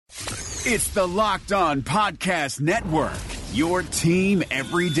It's the Locked On Podcast Network, your team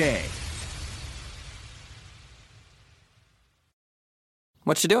every day.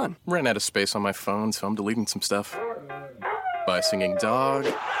 What you doing? Ran out of space on my phone, so I'm deleting some stuff. Bye, singing dog.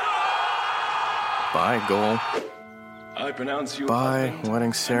 Bye, goal. I pronounce you. Bye,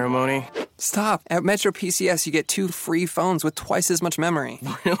 wedding ceremony. Stop. At Metro PCS, you get 2 free phones with twice as much memory.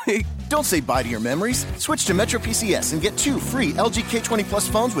 Really? Don't say bye to your memories. Switch to Metro PCS and get 2 free LG K20 Plus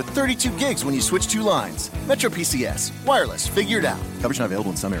phones with 32 gigs when you switch 2 lines. Metro PCS. Wireless. Figured out. Coverage not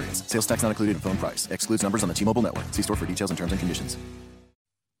available in some areas. Sales tax not included in phone price. Excludes numbers on the T-Mobile network. See store for details and terms and conditions.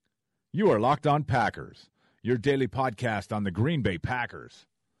 You are Locked On Packers, your daily podcast on the Green Bay Packers.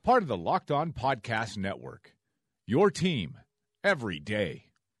 Part of the Locked On Podcast Network. Your team every day.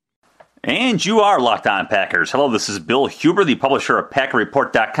 And you are Locked On Packers. Hello, this is Bill Huber, the publisher of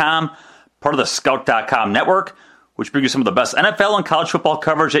PackerReport.com, part of the Scout.com network, which brings you some of the best NFL and college football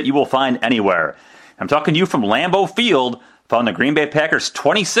coverage that you will find anywhere. I'm talking to you from Lambeau Field, following the Green Bay Packers'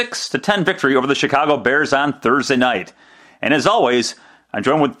 26-10 victory over the Chicago Bears on Thursday night. And as always, I'm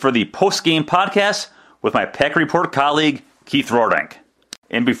joined for the post-game podcast with my Packer Report colleague, Keith Roerdink.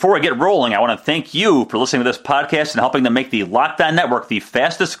 And before I get rolling, I want to thank you for listening to this podcast and helping to make the Locked On Network the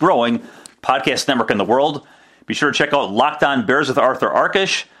fastest growing podcast network in the world. Be sure to check out Locked On Bears with Arthur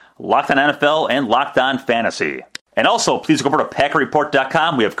Arkish, Locked On NFL, and Locked On Fantasy. And also, please go over to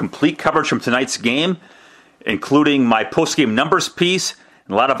PackerReport.com. We have complete coverage from tonight's game, including my post-game numbers piece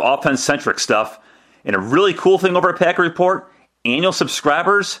and a lot of offense-centric stuff. And a really cool thing over at Packer Report, annual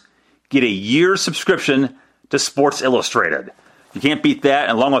subscribers get a year's subscription to Sports Illustrated. You can't beat that,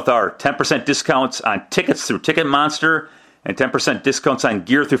 along with our 10% discounts on tickets through Ticket Monster and 10% discounts on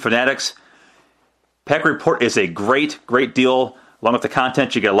gear through Fanatics. Packer Report is a great, great deal. Along with the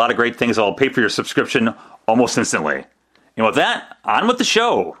content, you get a lot of great things that will pay for your subscription almost instantly. And with that, on with the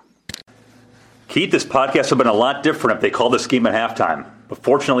show. Keith, this podcast would have been a lot different if they called this game at halftime. But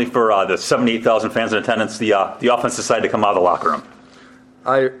fortunately for the 78,000 fans in attendance, the offense decided to come out of the locker room.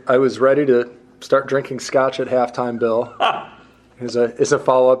 I was ready to start drinking scotch at halftime, Bill. Is a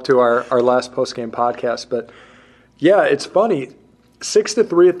follow-up to our last post-game podcast. But, yeah, it's funny.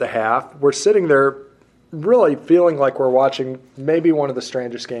 6-3 at the half. We're sitting there really feeling like we're watching maybe one of the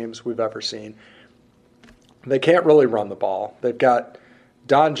strangest games we've ever seen. They can't really run the ball. They've got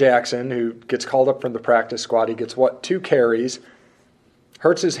Don Jackson, who gets called up from the practice squad. He gets, 2 carries,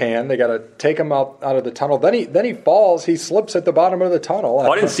 hurts his hand. They got to take him out of the tunnel. Then he falls. He slips at the bottom of the tunnel.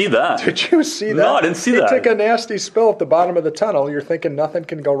 Oh, I didn't see that. Did you see that? No, I didn't see that. He took a nasty spill at the bottom of the tunnel. You're thinking nothing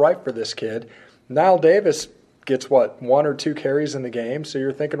can go right for this kid. Niall Davis gets, 1 or 2 carries in the game. So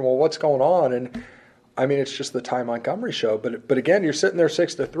you're thinking, well, what's going on? And, I mean, it's just the Ty Montgomery show. But again, you're sitting there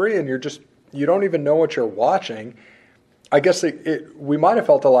 6-3, and you don't even know what you're watching. I guess we might have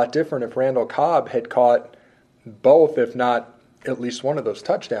felt a lot different if Randall Cobb had caught both, if not at least one of those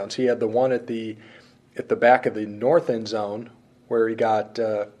touchdowns. He had the one at the back of the north end zone where he got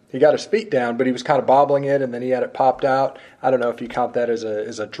his feet down, but he was kind of bobbling it, and then he had it popped out. I don't know if you count that as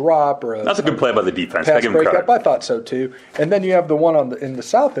a drop or that's a good play by the defense. Pass breakup. I thought so too. And then you have the one in the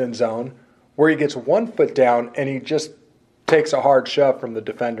south end zone where he gets 1 foot down and he just takes a hard shove from the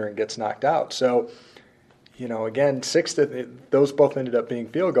defender and gets knocked out. So, again, those both ended up being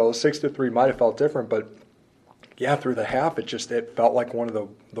field goals. 6-3 might have felt different, but yeah, through the half, it felt like one of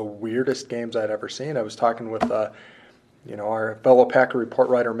the weirdest games I'd ever seen. I was talking with our fellow Packer Report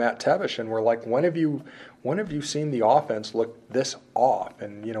writer Matt Tevish, and we're like, when have you seen the offense look this off?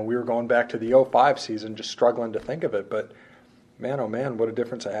 And we were going back to the 2005 season, just struggling to think of it. But man, oh man, what a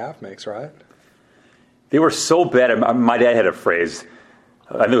difference a half makes, right? They were so bad. My dad had a phrase.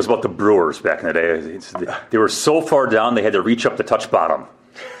 I think it was about the Brewers back in the day. They were so far down they had to reach up to touch bottom.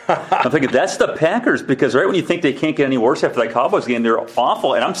 I'm thinking, that's the Packers, because right when you think they can't get any worse after that Cowboys game, they're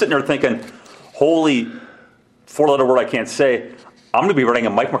awful. And I'm sitting there thinking, holy 4-letter word I can't say, I'm going to be writing a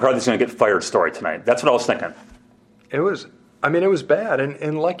Mike McCarthy's going to get fired story tonight. That's what I was thinking. It was bad.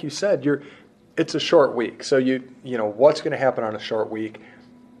 And like you said, it's a short week. So what's going to happen on a short week?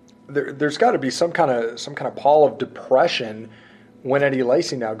 There's got to be some kind of pall of depression when Eddie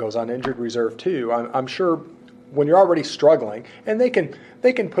Lacy now goes on injured reserve too. I'm sure when you're already struggling, and they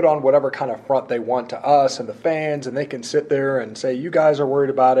can put on whatever kind of front they want to us and the fans, and they can sit there and say, you guys are worried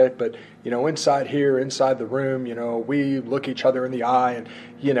about it, but inside the room, we look each other in the eye, and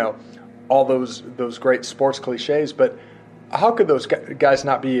all those great sports cliches. But how could those guys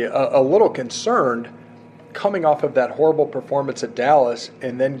not be a little concerned coming off of that horrible performance at Dallas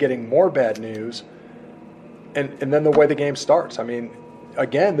and then getting more bad news, and then the way the game starts? I mean,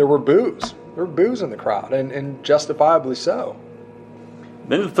 again, there were boos. There were boos in the crowd, and justifiably so.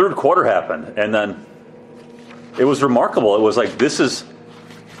 Then the third quarter happened, and then it was remarkable. It was like, this is,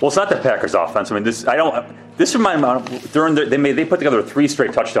 well, it's not the Packers offense. I mean, this reminded me, they put together 3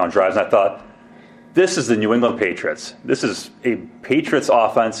 straight touchdown drives, and I thought, this is the New England Patriots. This is a Patriots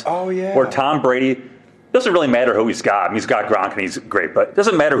offense where Tom Brady, doesn't really matter who he's got. I mean, he's got Gronk, and he's great, but it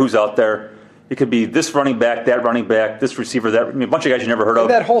doesn't matter who's out there. It could be this running back, that running back, this receiver, that. I mean, a bunch of guys you never heard of.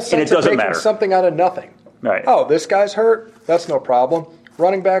 That whole sense of making something out of nothing. Right. Oh, this guy's hurt? That's no problem.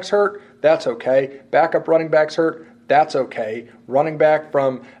 Running back's hurt? That's okay. Backup running back's hurt? That's okay. Running back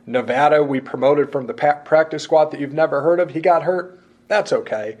from Nevada we promoted from the practice squad that you've never heard of, he got hurt? That's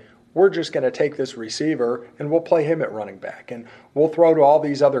okay. We're just going to take this receiver and we'll play him at running back. And we'll throw to all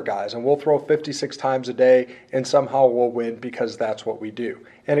these other guys. And we'll throw 56 times a day and somehow we'll win because that's what we do.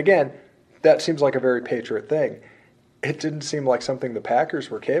 And again, that seems like a very Patriot thing. It didn't seem like something the Packers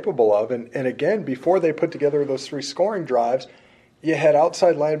were capable of. And again, before they put together those 3 scoring drives, you had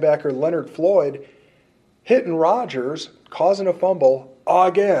outside linebacker Leonard Floyd hitting Rodgers, causing a fumble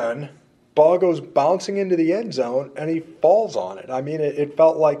again. Ball goes bouncing into the end zone, and he falls on it. I mean, it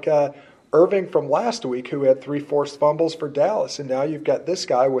felt like Irving from last week, who had 3 forced fumbles for Dallas, and now you've got this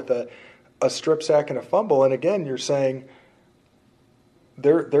guy with a strip sack and a fumble. And again, you're saying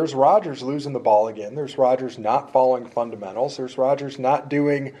there's Rodgers losing the ball again. There's Rodgers not following fundamentals. There's Rodgers not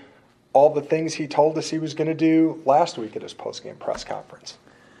doing all the things he told us he was going to do last week at his postgame press conference.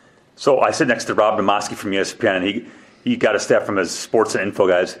 So I sit next to Rob Demoski from ESPN, and he got a stat from his sports and info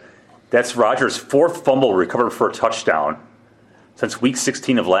guys. That's Rodgers' 4th fumble recovered for a touchdown since week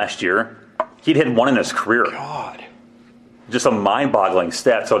 16 of last year. He'd had 1 in his career. God. Just a mind-boggling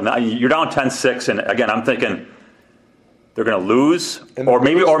stat. So now you're down 10-6, and again, I'm thinking they're going to lose, or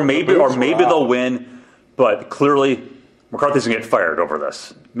maybe they'll win, but clearly McCarthy's going to get fired over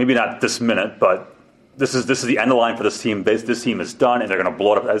this. Maybe not this minute, but this is the end of the line for this team. This team is done, and they're going to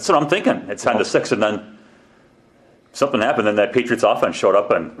blow it up. That's what I'm thinking. It's 10-6, and then something happened, and that Patriots offense showed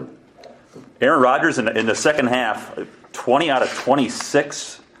up, and Aaron Rodgers in the second half, 20 out of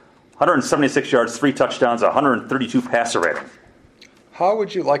 26, 176 yards, 3 touchdowns, 132 passer rating. How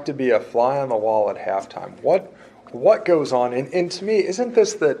would you like to be a fly on the wall at halftime? What goes on? And to me, isn't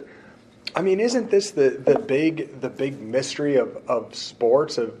this the big mystery of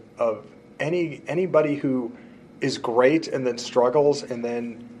sports, of anybody who is great and then struggles and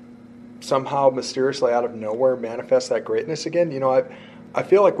then somehow mysteriously out of nowhere manifests that greatness again? You know, I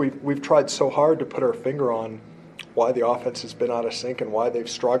feel like we've tried so hard to put our finger on why the offense has been out of sync and why they've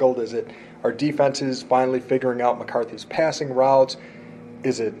struggled. Is it our defense is finally figuring out McCarthy's passing routes?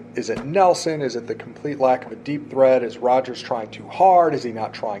 Is it Nelson? Is it the complete lack of a deep threat? Is Rodgers trying too hard? Is he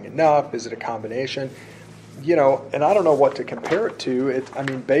not trying enough? Is it a combination? You know, and I don't know what to compare it to.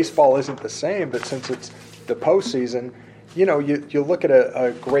 Baseball isn't the same, but since it's the postseason, you know, you look at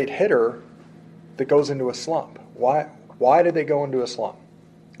a great hitter that goes into a slump. Why did they go into a slump?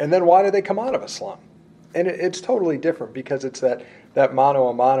 And then why did they come out of a slump? And it's totally different because it's that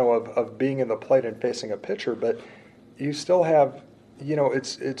mano-a-mano of being in the plate and facing a pitcher. But you still have, you know,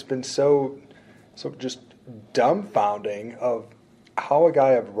 it's been so just dumbfounding of how a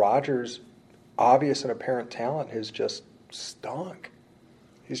guy of Rodgers' obvious and apparent talent has just stunk.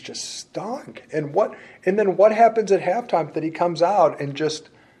 He's just stunk. And then what happens at halftime that he comes out and just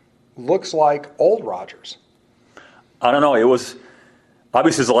looks like old Rodgers? I don't know. It was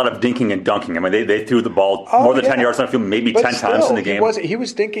obviously there's a lot of dinking and dunking. I mean, they threw the ball more than 10 yards on the field, maybe 10 times in the game. He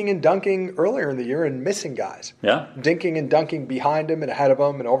was dinking and dunking earlier in the year and missing guys. Yeah. Dinking and dunking behind him and ahead of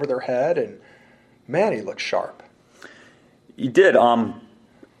him and over their head. And, man, he looked sharp. He did.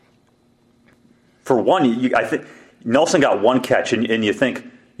 For one, I think Nelson got 1 catch, and you think,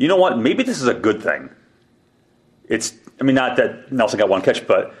 you know what, maybe this is a good thing. Not that Nelson got 1 catch,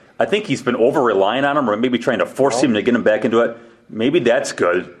 but I think he's been over-relying on him or maybe trying to force him to get him back into it. Maybe that's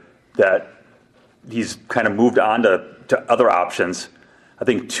good that he's kind of moved on to other options. I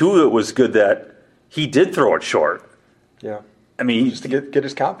think, too, it was good that he did throw it short. Yeah. Just to get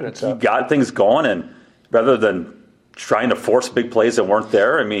his confidence up. He got things going, and rather than trying to force big plays that weren't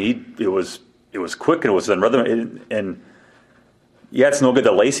there, it was quick, and it was then rather and yeah, it's no good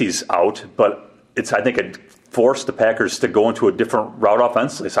that Lacey's out, but I think it forced the Packers to go into a different route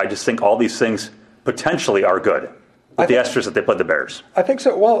offensively. So I just think all these things potentially are good. With the asterisk that they played the Bears. I think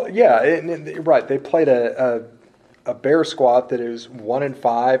so. Well, yeah, right. They played a Bear squad that is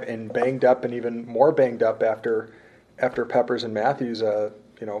 1-5 and banged up, and even more banged up after Peppers and Matthews,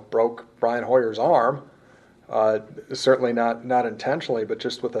 broke Brian Hoyer's arm. Certainly not intentionally, but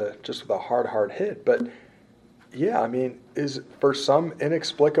just with a hard hit. But yeah, is for some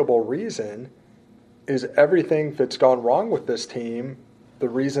inexplicable reason, is everything that's gone wrong with this team the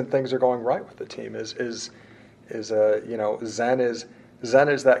reason things are going right with the team is Zen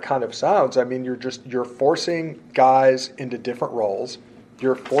is that kind of sounds. I mean, you're forcing guys into different roles.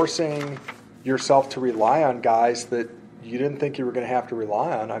 You're forcing yourself to rely on guys that you didn't think you were going to have to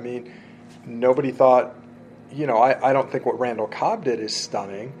rely on. I mean, nobody thought, I don't think what Randall Cobb did is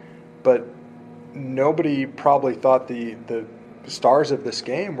stunning, but nobody probably thought the stars of this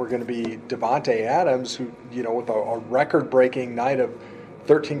game were going to be Devontae Adams, who, with a record-breaking night of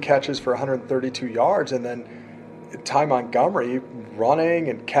 13 catches for 132 yards, and then Ty Montgomery running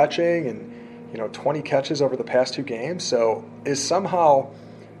and catching and, 20 catches over the past 2 games. So is somehow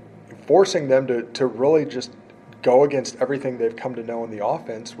forcing them to really just go against everything they've come to know in the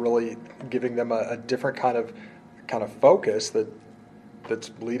offense, really giving them a different kind of focus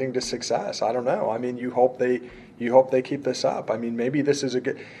that's leading to success. I don't know. I mean, you hope they keep this up. I mean, maybe this is a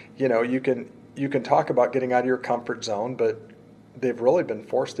good, you can talk about getting out of your comfort zone, but they've really been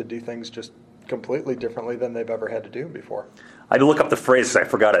forced to do things just completely differently than they've ever had to do before. I had to look up the phrase, I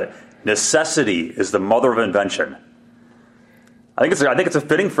forgot it. Necessity is the mother of invention. I think it's a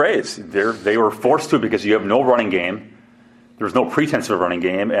fitting phrase. They were forced to because you have no running game. There's no pretense of a running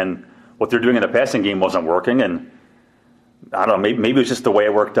game, and what they're doing in the passing game wasn't working. And I don't know, maybe it was just the way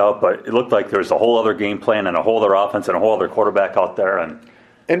it worked out, but it looked like there was a whole other game plan and a whole other offense and a whole other quarterback out there.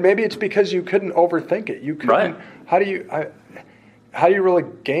 And maybe it's because you couldn't overthink it. You couldn't. Right. How do you really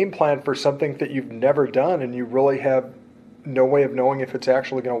game plan for something that you've never done and you really have no way of knowing if it's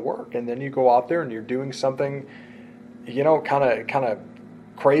actually going to work? And then you go out there and you're doing something, kind of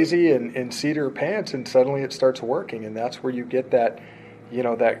crazy and seat your pants, and suddenly it starts working, and that's where you get that,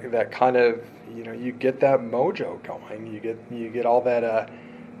 that kind of, you get that mojo going. You get all that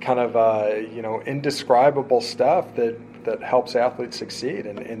indescribable stuff that helps athletes succeed,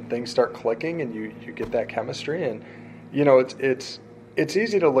 and things start clicking, and you get that chemistry, and it's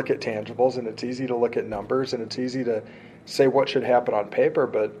easy to look at tangibles, and it's easy to look at numbers, and it's easy to say what should happen on paper,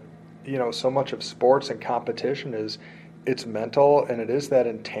 but so much of sports and competition it's mental, and it is that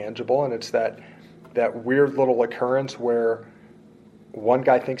intangible, and it's that weird little occurrence where one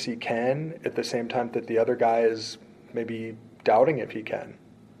guy thinks he can at the same time that the other guy is maybe doubting if he can.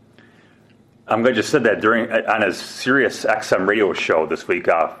 I'm glad you said that. On his Sirius XM radio show this week,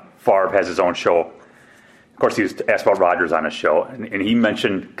 Favre has his own show. Of course, he was asked about Rodgers on his show, and he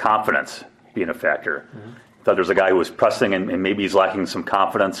mentioned confidence being a factor. Mm-hmm. Thought there's a guy who was pressing, and maybe he's lacking some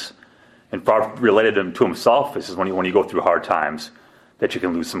confidence. And Favre related him to himself. This is when you go through hard times that you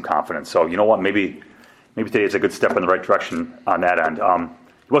can lose some confidence. So you know what? Maybe today is a good step in the right direction on that end.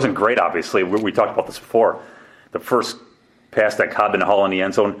 It wasn't great, obviously. We talked about this before. The first pass that Cobb didn't haul in the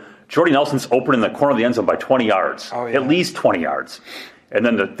end zone, Jordy Nelson's opening the corner of the end zone by 20 yards, at least 20 yards. And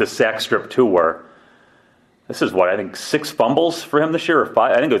then the sack strip, too, where this is I think 6 fumbles for him this year, or 5.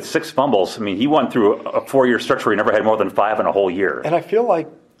 I think it was 6 fumbles. I mean, he went through a 4-year stretch where he never had more than 5 in a whole year. And I feel like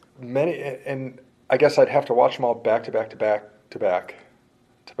and I guess I'd have to watch them all back to back,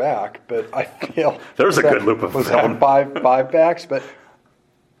 but I feel there's a good loop of was film. Five backs, but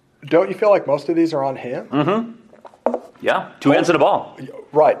don't you feel like most of these are on him? Mm-hmm. Yeah, 2 hands of the ball.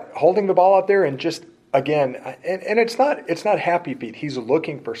 Right, holding the ball out there, and just again, and it's not happy feet. He's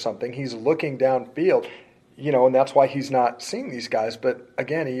looking for something. He's looking downfield, and that's why he's not seeing these guys. But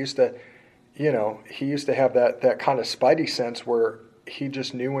again, he used to have that kind of spidey sense where he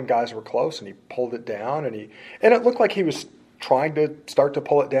just knew when guys were close, and he pulled it down, and it looked like he was trying to start to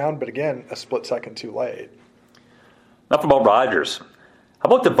pull it down, but again, a split second too late. Enough about Rodgers. How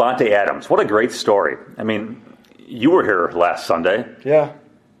about Devontae Adams? What a great story. I mean, you were here last Sunday. Yeah.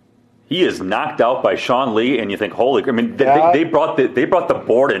 He is knocked out by Sean Lee, and you think, holy! I mean, they brought the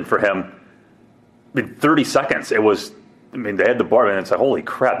board in for him in 30 seconds. It was, they had the board, and it's like, holy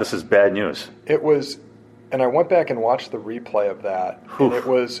crap, this is bad news. It was. And I went back and watched the replay of that, and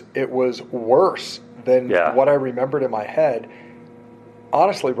it was worse than what I remembered in my head.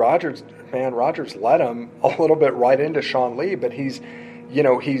 Honestly, Rodgers led him a little bit right into Sean Lee, but he's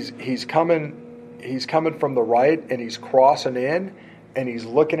coming from the right, and he's crossing in, and he's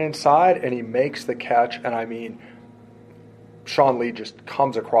looking inside, and he makes the catch, and I mean, Sean Lee just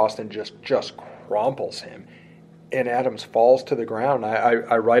comes across and just crumples him. And Adams falls to the ground.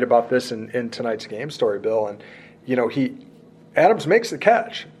 I write about this in tonight's game story, Bill. And, Adams makes the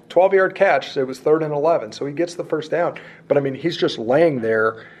catch, 12-yard catch. So it was 3rd and 11. So he gets the first down. But, I mean, he's just laying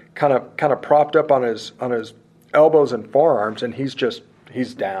there kind of propped up on his elbows and forearms, and he's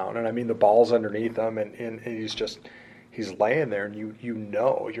down. And, I mean, the ball's underneath him, and he's laying there. And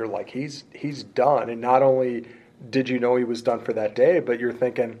you're like, he's done. And not only did you know he was done for that day, but you're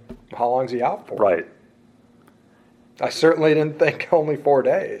thinking, how long is he out for? Right. I certainly didn't think only 4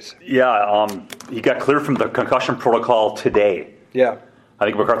 days. Yeah, he got cleared from the concussion protocol today. Yeah. I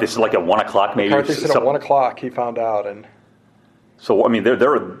think McCarthy said like at 1 o'clock maybe. McCarthy said at 1 o'clock he found out. And so, I mean,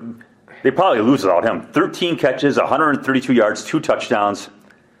 they probably lose without him. 13 catches, 132 yards, 2 touchdowns.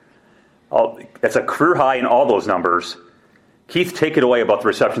 That's a career high in all those numbers. Keith, take it away about the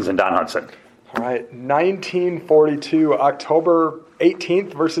receptions and Don Hudson. All right, 1942, October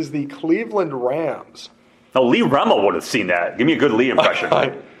 18th versus the Cleveland Rams. Now, Lee Remmel would have seen that. Give me a good Lee impression.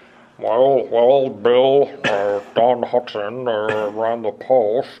 Well, Bill, Don Hudson ran the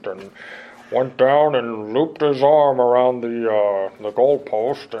post and went down and looped his arm around the goal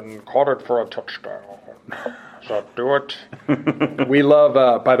post and caught it for a touchdown. Does that do it? We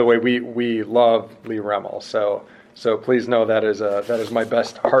love, by the way, we love Lee Remmel. So please know that is my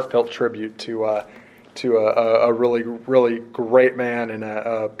best heartfelt tribute to a really, really great man and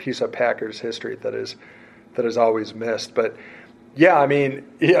a piece of Packers history that is always missed. But yeah, I mean,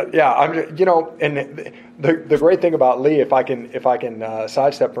 yeah, I'm, and the great thing about Lee, if I can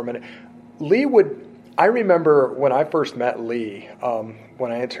sidestep for a minute, I remember when I first met Lee,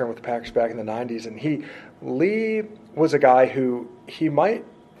 when I interned with the Packers back in the 90s, and Lee was a guy who he might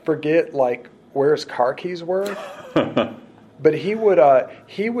forget like where his car keys were, but he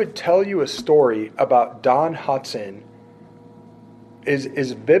would tell you a story about Don Hudson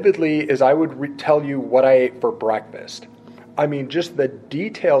as vividly as I would tell you what I ate for breakfast. I mean, just the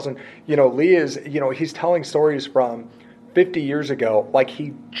details, and Lee is, he's telling stories from 50 years ago, like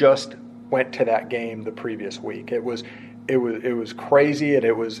he just went to that game the previous week. It was crazy, and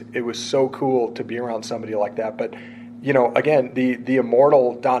it was so cool to be around somebody like that. But again, the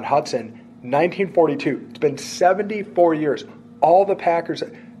immortal Don Hudson, 1942. It's been 74 years. All the Packers,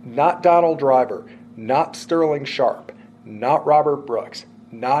 not Donald Driver, not Sterling Sharp, not Robert Brooks,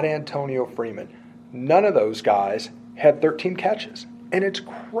 not Antonio Freeman. None of those guys had 13 catches. And it's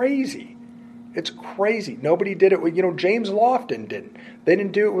crazy. It's crazy. Nobody did it with, James Lofton didn't. They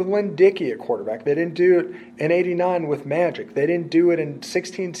didn't do it with Lynn Dickey at quarterback. They didn't do it in 89 with Magic. They didn't do it in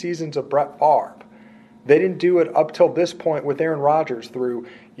 16 seasons of Brett Favre. They didn't do it up till this point with Aaron Rodgers through,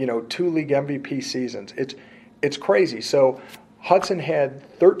 2 league MVP seasons. It's crazy. So Hudson had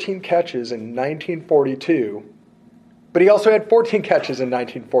 13 catches in 1942, but he also had 14 catches in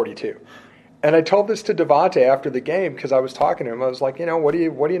 1942. And I told this to Devontae after the game because I was talking to him. I was like, what do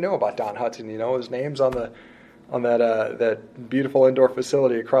you know about Don Hudson? His name's on that beautiful indoor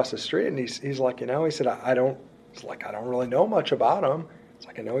facility across the street. And he's like, he said, I don't really know much about him. It's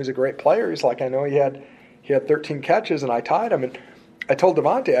like, I know he's a great player. He's like, I know he had 13 catches and I tied him. And I told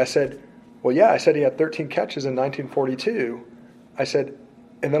Devontae, I said, well, yeah, I said he had 13 catches in 1942. I said,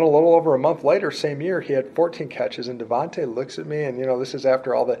 and then a little over a month later, same year, he had 14 catches. And Devontae looks at me, and this is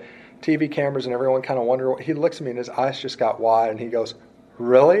after all the TV cameras and everyone kind of wonder. He looks at me and his eyes just got wide, and he goes,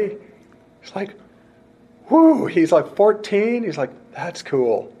 "Really?" He's like, "Whoo!" He's like 14. He's like, "That's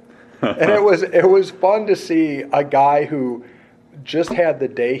cool." And it was fun to see a guy who just had the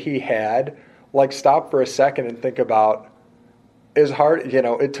day he had, like stop for a second and think about as hard.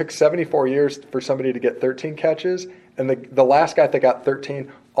 It took 74 years for somebody to get 13 catches, and the last guy that got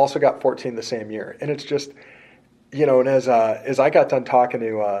 13 also got 14 the same year, and it's just. And as I got done talking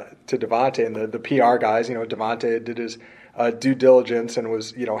to Devontae and the PR guys, Devontae did his due diligence and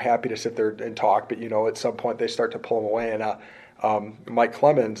was happy to sit there and talk, but at some point they start to pull him away. And Mike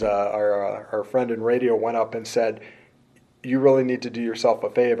Clemens, our friend in radio, went up and said, "You really need to do yourself a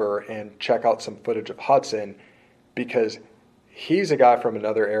favor and check out some footage of Hudson, because he's a guy from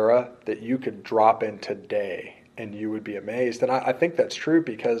another era that you could drop in today and you would be amazed." And I think that's true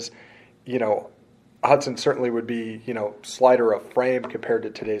because Hudson certainly would be, slighter of frame compared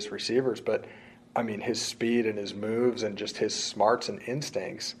to today's receivers. But, I mean, his speed and his moves and just his smarts and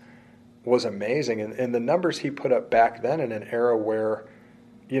instincts was amazing. And the numbers he put up back then in an era where,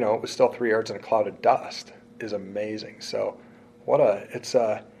 it was still 3 yards in a cloud of dust is amazing. So it's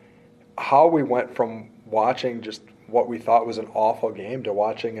how we went from watching just what we thought was an awful game to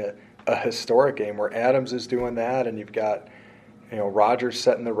watching a historic game where Adams is doing that. And you've got, Rodgers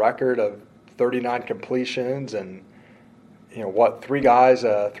setting the record of 39 completions, and three guys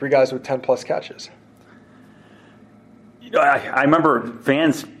with 10 plus catches. I remember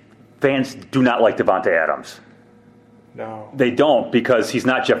fans do not like Davante Adams. No, they don't, because he's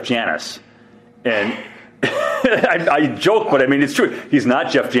not Jeff Janis, and I joke, but I mean it's true. He's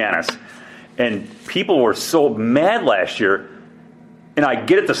not Jeff Janis, and people were so mad last year, and I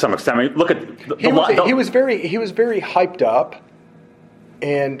get it to some extent. I mean, look at he was very hyped up,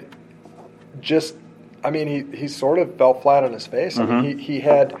 and just, I mean, he sort of fell flat on his face. I mean, he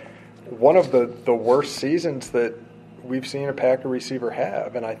had one of the worst seasons that we've seen a Packer receiver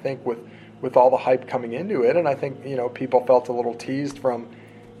have. And I think with all the hype coming into it, and I think, people felt a little teased from,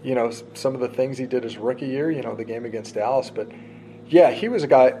 some of the things he did his rookie year, the game against Dallas. But, yeah, he was a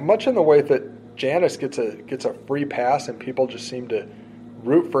guy, much in the way that Janis gets a free pass and people just seem to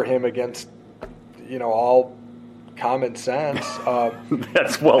root for him against, all common sense.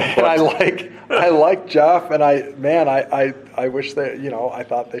 That's well put. And I like Jeff, and I wish that, I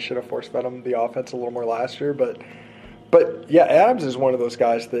thought they should have force-fed him the offense a little more last year. But yeah, Adams is one of those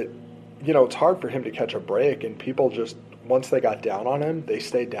guys that, it's hard for him to catch a break, and people just, once they got down on him, they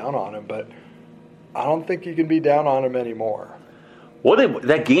stayed down on him. But I don't think you can be down on him anymore. Well,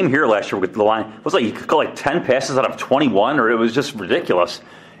 that game here last year with the line, it was like he caught 10 passes out of 21, or it was just ridiculous.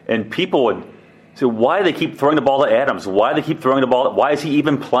 And people would say, why do they keep throwing the ball to Adams? Why do they keep throwing the ball? Why is he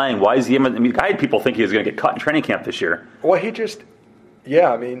even playing? Why is he even? I mean, I had people think he was going to get cut in training camp this year. Well, he just,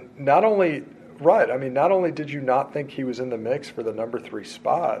 yeah, I mean, not only did you not think he was in the mix for the number 3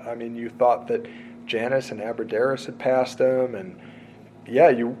 spot, I mean, you thought that Janis and Abradaris had passed him, and yeah,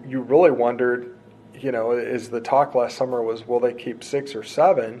 you really wondered, as the talk last summer was, will they keep 6 or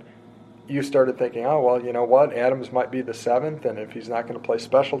 7? You started thinking, oh, well, you know what, Adams might be the 7th, and if he's not going to play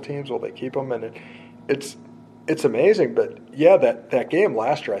special teams, will they keep him? And it's amazing, but yeah, that game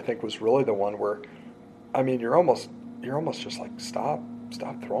last year I think was really the one where, I mean, you're almost just like stop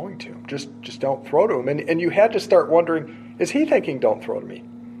throwing to him, just don't throw to him, and you had to start wondering, is he thinking don't throw to me?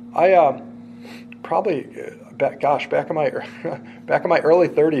 I probably back in my early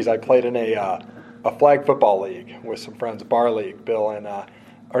 30s, I played in a flag football league with some friends, bar league, Bill, and I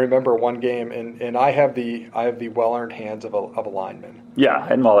remember one game, and I have the well-earned hands of a lineman. Yeah,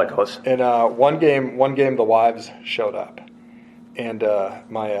 and all that goes. And one game, the wives showed up, and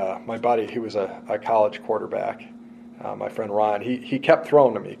my buddy, who was a college quarterback, my friend Ron, he kept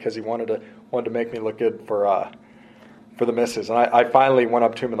throwing to me because he wanted to make me look good for the misses. And I finally went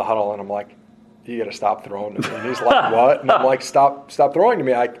up to him in the huddle, and I'm like, you got to stop throwing to me. And he's like, what? And I'm like, stop throwing to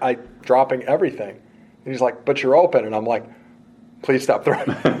me. I dropping everything. And he's like, but you're open. And I'm like, please stop throwing.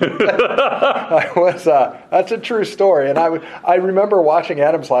 That's a true story. And I remember watching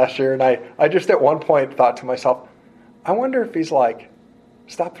Adams last year, and I just at one point thought to myself, I wonder if he's like,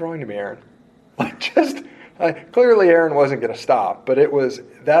 stop throwing to me, Aaron. Clearly Aaron wasn't going to stop, but it was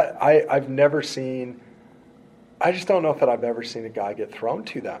that I've never seen. I just don't know that I've ever seen a guy get thrown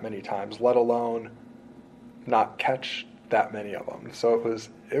to that many times, let alone not catch that many of them. So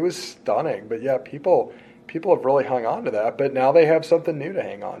it was stunning. But yeah, people have really hung on to that. But now they have something new to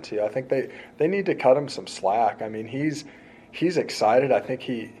hang on to. I think they need to cut him some slack. I mean, he's excited. I think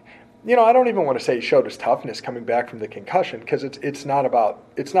he, I don't even want to say he showed his toughness coming back from the concussion, because it's not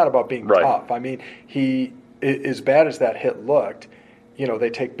about being right. tough. I mean, he, as bad as that hit looked, they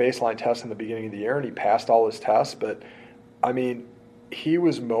take baseline tests in the beginning of the year, and he passed all his tests. But, I mean, he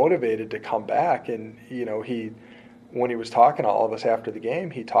was motivated to come back. And, when he was talking to all of us after the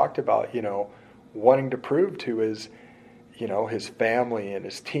game, he talked about, wanting to prove to his family and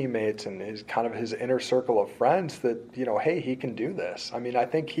his teammates and his inner circle of friends that, hey, he can do this. I mean, I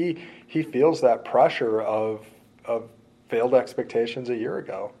think he feels that pressure of failed expectations a year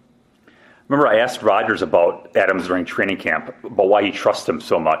ago. Remember, I asked Rodgers about Adams during training camp, about why he trusts him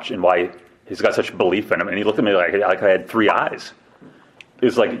so much and why he's got such belief in him. And he looked at me like I had 3 eyes. It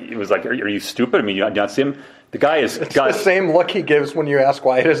was like, are you stupid? I mean, you not see him? The guy is. It's the same look he gives when you ask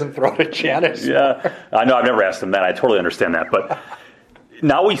why he doesn't throw to Janis. Yeah, I know. I've never asked him that. I totally understand that. But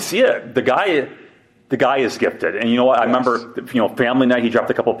now we see it. The guy is gifted. And you know what? I remember, family night, he dropped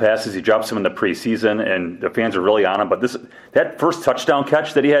a couple passes. He dropped some in the preseason, and the fans are really on him. But that first touchdown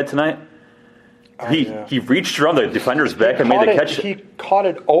catch that he had tonight, he reached around the defender's back and made the catch. He caught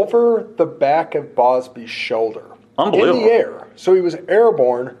it over the back of Bosby's shoulder. Unbelievable. In the air. So he was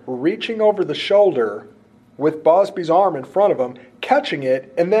airborne, reaching over the shoulder with Bosby's arm in front of him, catching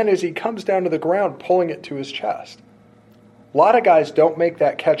it, and then as he comes down to the ground, pulling it to his chest. A lot of guys don't make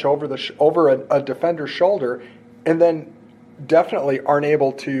that catch over a defender's shoulder, and then definitely aren't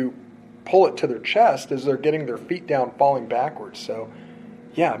able to pull it to their chest as they're getting their feet down, falling backwards. So,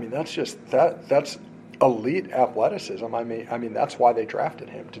 yeah, I mean, that's elite athleticism. I mean, that's why they drafted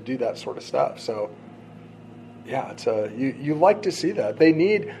him, to do that sort of stuff. So, yeah, it's you like to see that. They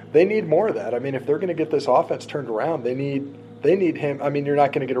need more of that. I mean, if they're going to get this offense turned around, they need him. I mean, you're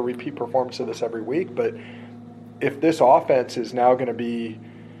not going to get a repeat performance of this every week, but if this offense is now going to be,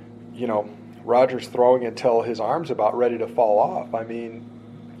 Rodgers throwing until his arm's about ready to fall off, I mean,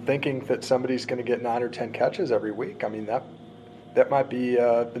 thinking that somebody's going to get 9 or 10 catches every week, I mean, that might be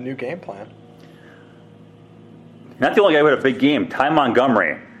the new game plan. Not the only guy who had a big game. Ty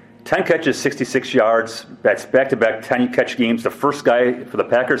Montgomery 10 catches, 66 yards. That's back-to-back 10-catch games. The first guy for the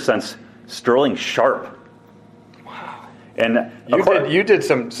Packers since Sterling Sharp. Wow. And you did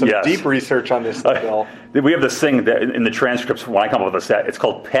some yes. deep research on this, Bill. We have this thing that in the transcripts when I come up with a stat. It's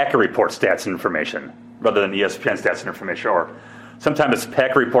called Packer Report Stats and Information rather than ESPN Stats and Information. Or sometimes it's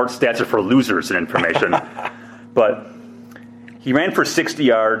Packer Report Stats are for losers and information. But he ran for 60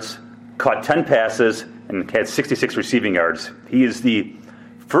 yards, caught 10 passes, and had 66 receiving yards. He is the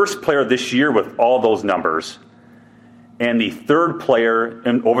first player this year with all those numbers, and the third player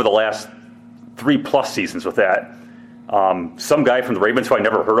over the last 3+ seasons with that. Some guy from the Ravens who I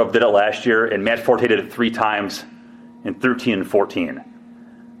never heard of did it last year, and Matt Forte did it 3 times in 13 and 14.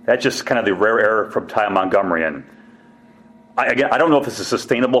 That's just kind of the rare error from Ty Montgomery. And I don't know if this is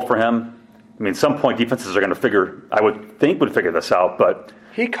sustainable for him. I mean, at some point defenses are going to would figure this out, but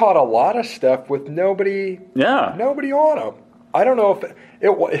he caught a lot of stuff with nobody on him. I don't know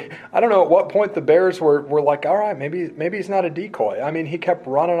at what point the Bears were like, all right, maybe he's not a decoy. I mean, he kept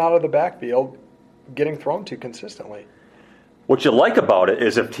running out of the backfield, getting thrown to consistently. What you like about it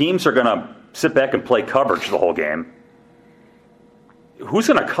is if teams are going to sit back and play coverage the whole game, who's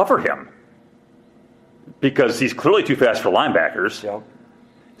going to cover him? Because he's clearly too fast for linebackers. Yeah.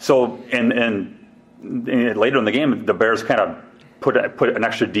 So, and later in the game, the Bears kind of put an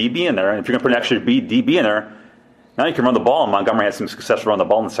extra DB in there. And if you're going to put an extra DB in there, now you can run the ball. And Montgomery had some success running the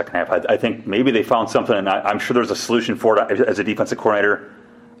ball in the second half. I think maybe they found something, and I'm sure there's a solution for it as a defensive coordinator.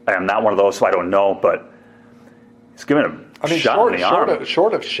 I am not one of those, so I don't know, but it's given a shot in the arm.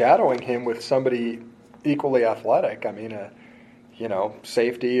 Short of shadowing him with somebody equally athletic, I mean,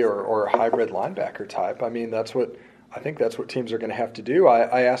 safety or hybrid linebacker type. I mean, I think that's what teams are going to have to do.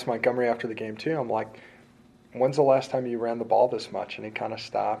 I asked Montgomery after the game, too. I'm like, when's the last time you ran the ball this much? And he kind of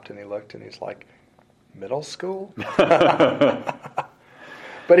stopped, and he looked, and he's like, middle school? But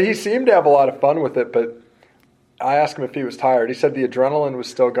he seemed to have a lot of fun with it, but I asked him if he was tired. He said the adrenaline was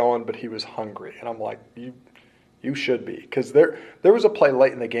still going, but he was hungry. And I'm like, you should be. Because there was a play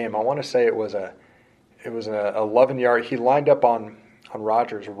late in the game. I want to say it was an 11-yard. He lined up on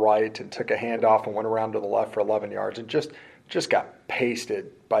Rodgers' right and took a handoff and went around to the left for 11 yards and just got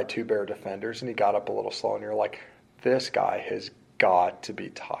pasted by 2 Bear defenders, and he got up a little slow, and you're like, this guy has got to be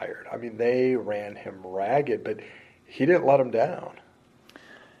tired. I mean, they ran him ragged, but he didn't let him down.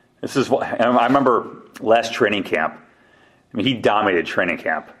 This is what I remember last training camp. I mean, he dominated training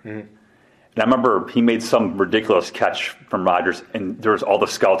camp. Mm-hmm. And I remember he made some ridiculous catch from Rodgers, and there was all the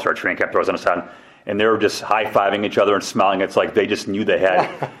scouts at our training camp. There was on his side, and they were just high-fiving each other and smiling. It's like they just knew they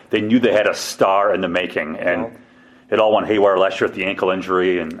had a star in the making. And it all went haywire last year with the ankle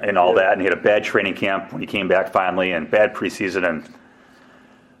injury and all that. And he had a bad training camp when he came back finally, and bad preseason, and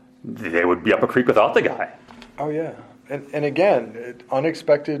they would be up a creek without the guy. Oh, yeah. And again,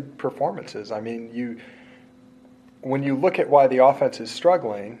 unexpected performances. I mean, when you look at why the offense is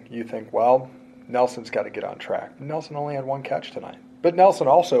struggling, you think, well, Nelson's got to get on track. Nelson only had 1 catch tonight. But Nelson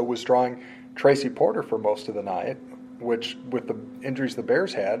also was drawing Tracy Porter for most of the night, which with the injuries the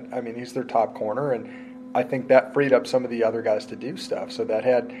Bears had, I mean, he's their top corner, and I think that freed up some of the other guys to do stuff. So that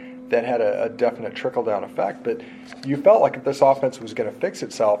had a definite trickle-down effect. But you felt like if this offense was going to fix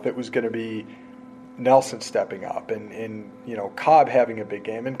itself, it was going to be Nelson stepping up and Cobb having a big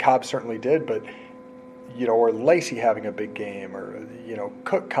game, and Cobb certainly did, but or Lacey having a big game, or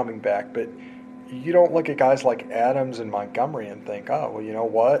Cook coming back. But you don't look at guys like Adams and Montgomery and think, oh, well, you know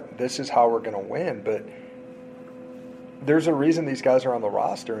what, this is how we're going to win. But there's a reason these guys are on the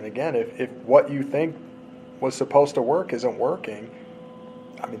roster. And again, if what you think was supposed to work isn't working,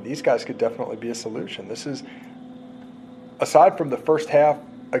 I mean, these guys could definitely be a solution. This is, aside from the first half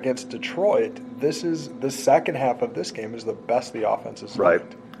against Detroit, this is the second half of this game is the best the offense has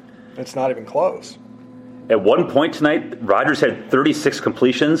looked. It's not even close. At one point tonight, Rodgers had 36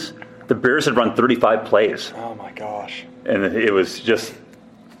 completions. The Bears had run 35 plays. Oh, my gosh. And it was just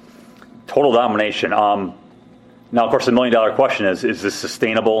total domination. Now, of course, the million-dollar question is this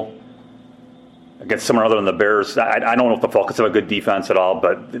sustainable against someone other than the Bears? I don't know if the Falcons have a good defense at all,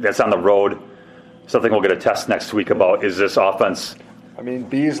 but that's on the road. Something we'll get a test next week about. Is this offense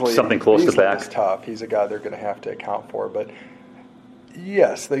Beasley, something close to back? Is tough. He's a guy they're going to have to account for. But,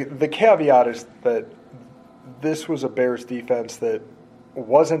 yes, the caveat is that this was a Bears defense that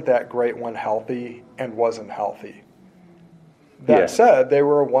wasn't that great when healthy and wasn't healthy. That said, they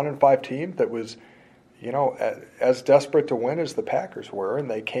were a 1-5 team that was, as desperate to win as the Packers were, and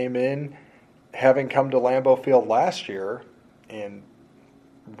they came in having come to Lambeau Field last year and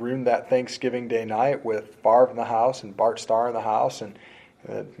ruined that Thanksgiving Day night with Favre in the house and Bart Starr in the house and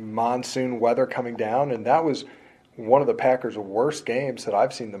monsoon weather coming down, and that was one of the Packers' worst games that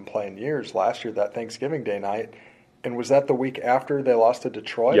I've seen them play in years last year, that Thanksgiving Day night. And was that the week after they lost to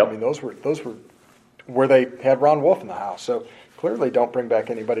Detroit? Yep. I mean, those were where they had Ron Wolf in the house. So clearly don't bring back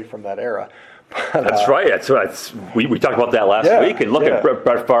anybody from that era. But, That's right. We talked about that last week. And look at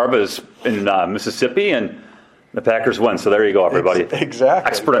Brett Favre is in Mississippi, and the Packers win. So there you go, everybody. Exactly.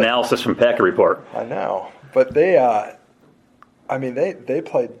 Expert analysis from Packer Report. I know. But they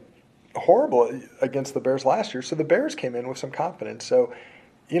played horrible against the Bears last year. So the Bears came in with some confidence. So,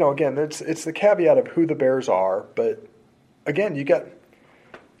 again, it's the caveat of who the Bears are. But, again,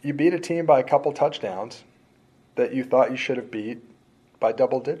 you beat a team by a couple touchdowns that you thought you should have beat by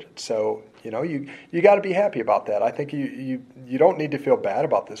double digits. So, you got to be happy about that. I think you don't need to feel bad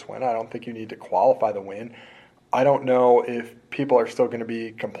about this win. I don't think you need to qualify the win. I don't know if people are still going to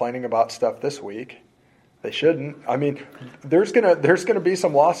be complaining about stuff this week. They shouldn't. I mean, there's gonna be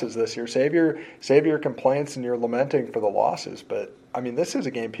some losses this year. Save your complaints and your lamenting for the losses. But I mean, this is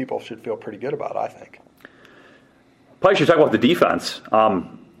a game people should feel pretty good about, I think. Probably should talk about the defense.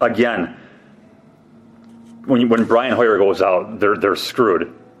 Again, when Brian Hoyer goes out, they're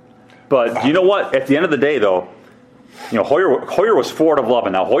screwed. But you know what? At the end of the day, though, Hoyer was 4 out of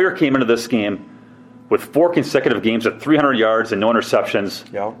 11. Now Hoyer came into this game with 4 consecutive games at 300 yards and no interceptions.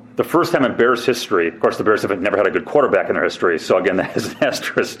 Yeah. The first time in Bears history. Of course, the Bears have never had a good quarterback in their history, so again, that is an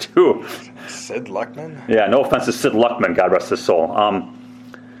asterisk too. Sid Luckman? Yeah, no offense to Sid Luckman, God rest his soul.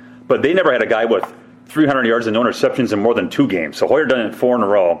 But they never had a guy with 300 yards and no interceptions in more than 2 games. So Hoyer done it 4 in a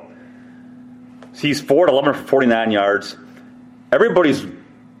row. He's 4 at 11 for 49 yards.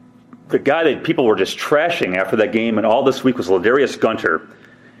 The guy that people were just trashing after that game and all this week was Ladarius Gunter.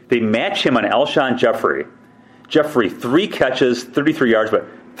 They match him on Alshon Jeffrey. Jeffrey, 3 catches, 33 yards, but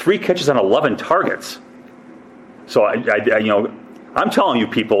 3 catches on 11 targets. So, I'm telling you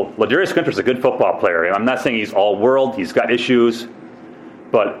people, Ladarius Gunter's a good football player. And I'm not saying he's all world. He's got issues.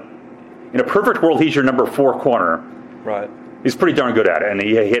 But in a perfect world, he's your number 4 corner. Right. He's pretty darn good at it, and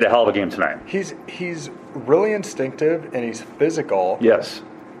he had a hell of a game tonight. He's really instinctive, and he's physical. Yes.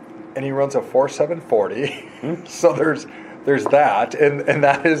 And he runs a 4.7 40. So there's that, and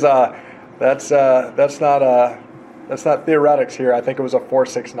that is that's not theoretics here. I think it was a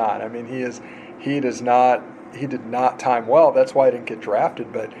 4.69. I mean, he did not time well. That's why he didn't get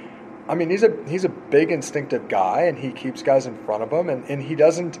drafted. But I mean, he's a big instinctive guy, and he keeps guys in front of him, and he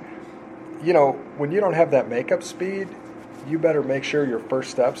doesn't. When you don't have that makeup speed, you better make sure your first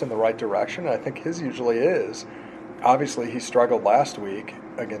step's in the right direction. And I think his usually is. Obviously, he struggled last week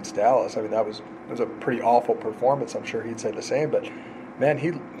against Dallas. I mean, it was a pretty awful performance. I'm sure he'd say the same. But, man,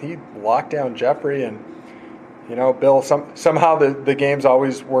 he locked down Jeffrey. And, Bill, somehow the games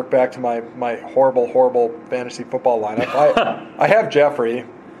always work back to my horrible fantasy football lineup. I have Jeffrey.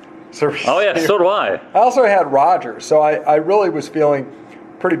 So do I. I also had Rodgers. So I really was feeling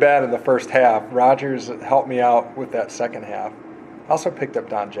pretty bad in the first half. Rodgers helped me out with that second half. I also picked up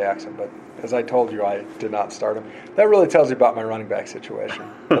Don Jackson, but as I told you, I did not start him. That really tells you about my running back situation,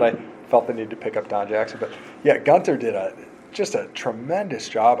 that I felt the need to pick up Don Jackson. But, yeah, Gunter did just a tremendous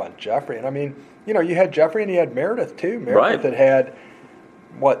job on Jeffrey. And, I mean, you had Jeffrey and you had Meredith, too. Meredith had had,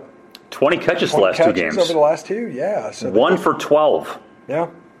 20 catches the last 2 games. Over the last 2, yeah. So 1 for 12. Yeah.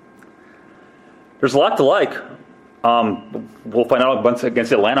 There's a lot to like. We'll find out once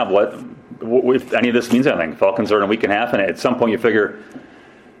against Atlanta if any of this means anything. Falcons are in a week and a half, and at some point you figure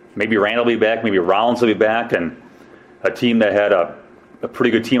maybe Randall will be back, maybe Rollins will be back, and a team that had a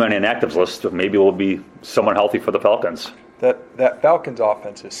pretty good team on the inactives list maybe will be someone healthy for the Falcons. That Falcons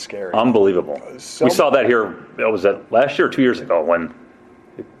offense is scary. Unbelievable. We saw that here. Was that last year or 2 years ago when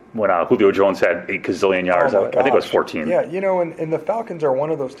Julio Jones had 8 gazillion yards? I think it was 14. Yeah, and the Falcons are one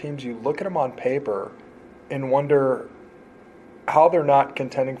of those teams you look at them on paper and wonder how they're not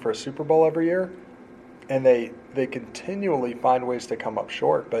contending for a Super Bowl every year, and they continually find ways to come up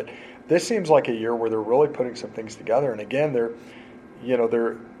short. But this seems like a year where they're really putting some things together. And again, their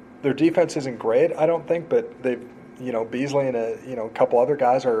defense isn't great, I don't think, but they've Beasley and a couple other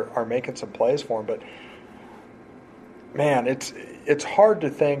guys are making some plays for them. But man, it's hard to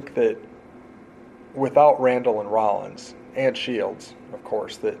think that without Randall and Rollins and Shields, of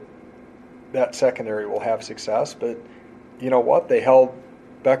course, that secondary will have success. But you know what? They held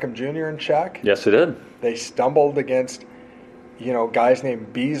Beckham Jr. in check. Yes, they did. They stumbled against, guys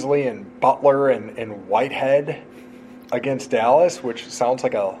named Beasley and Butler and Whitehead against Dallas, which sounds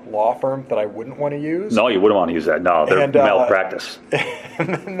like a law firm that I wouldn't want to use. No, you wouldn't want to use that. No, they're malpractice.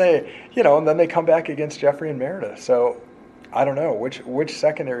 And then they come back against Jeffrey and Meredith. So I don't know which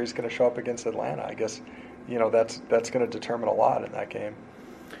secondary is going to show up against Atlanta. I guess that's going to determine a lot in that game.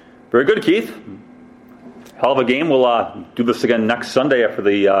 Very good, Keith. hell of a game. We'll do this again next Sunday after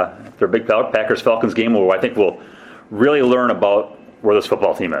their big Packers-Falcons game, where I think we'll really learn about where this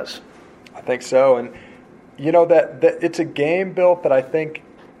football team is. I think so. And, that it's a game, Bill, that I think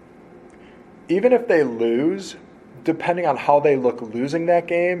even if they lose, depending on how they look losing that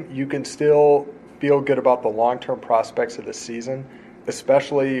game, you can still feel good about the long-term prospects of the season,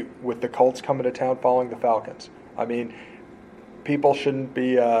 especially with the Colts coming to town following the Falcons. I mean, people shouldn't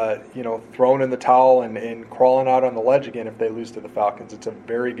be, thrown in the towel and crawling out on the ledge again if they lose to the Falcons. It's a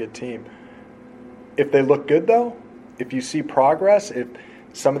very good team. If they look good, though, if you see progress, if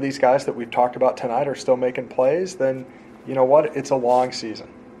some of these guys that we've talked about tonight are still making plays, then you know what? It's a long season.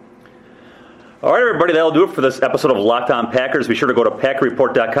 All right, everybody, that'll do it for this episode of Locked On Packers. Be sure to go to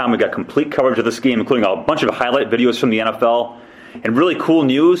PackerReport.com. We've got complete coverage of this game, including a bunch of highlight videos from the NFL. And really cool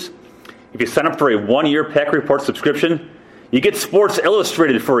news, if you sign up for a 1-year Packer Report subscription, you get Sports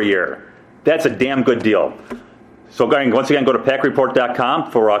Illustrated for a year. That's a damn good deal. So once again, go to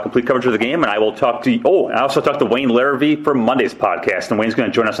PackerReport.com for complete coverage of the game. And I will talk to you. Oh, I also talked to Wayne Larrivee for Monday's podcast. And Wayne's going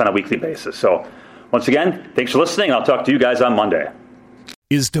to join us on a weekly basis. So once again, thanks for listening. I'll talk to you guys on Monday.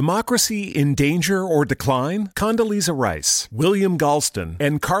 Is democracy in danger or decline? Condoleezza Rice, William Galston,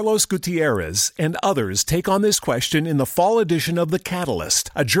 and Carlos Gutierrez and others take on this question in the fall edition of The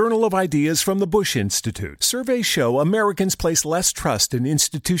Catalyst, a journal of ideas from the Bush Institute. Surveys show Americans place less trust in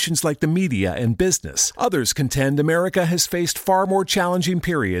institutions like the media and business. Others contend America has faced far more challenging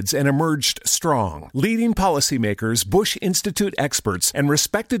periods and emerged strong. Leading policymakers, Bush Institute experts, and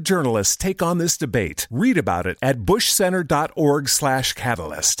respected journalists take on this debate. Read about it at bushcenter.org/catalyst.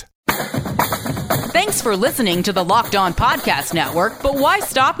 Thanks for listening to the Locked On Podcast Network, but why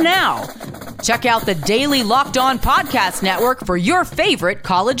stop now? Check out the daily Locked On Podcast Network for your favorite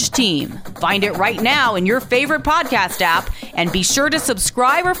college team. Find it right now in your favorite podcast app, and be sure to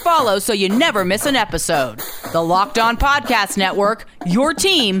subscribe or follow so you never miss an episode. The Locked On Podcast Network, your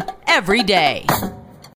team every day.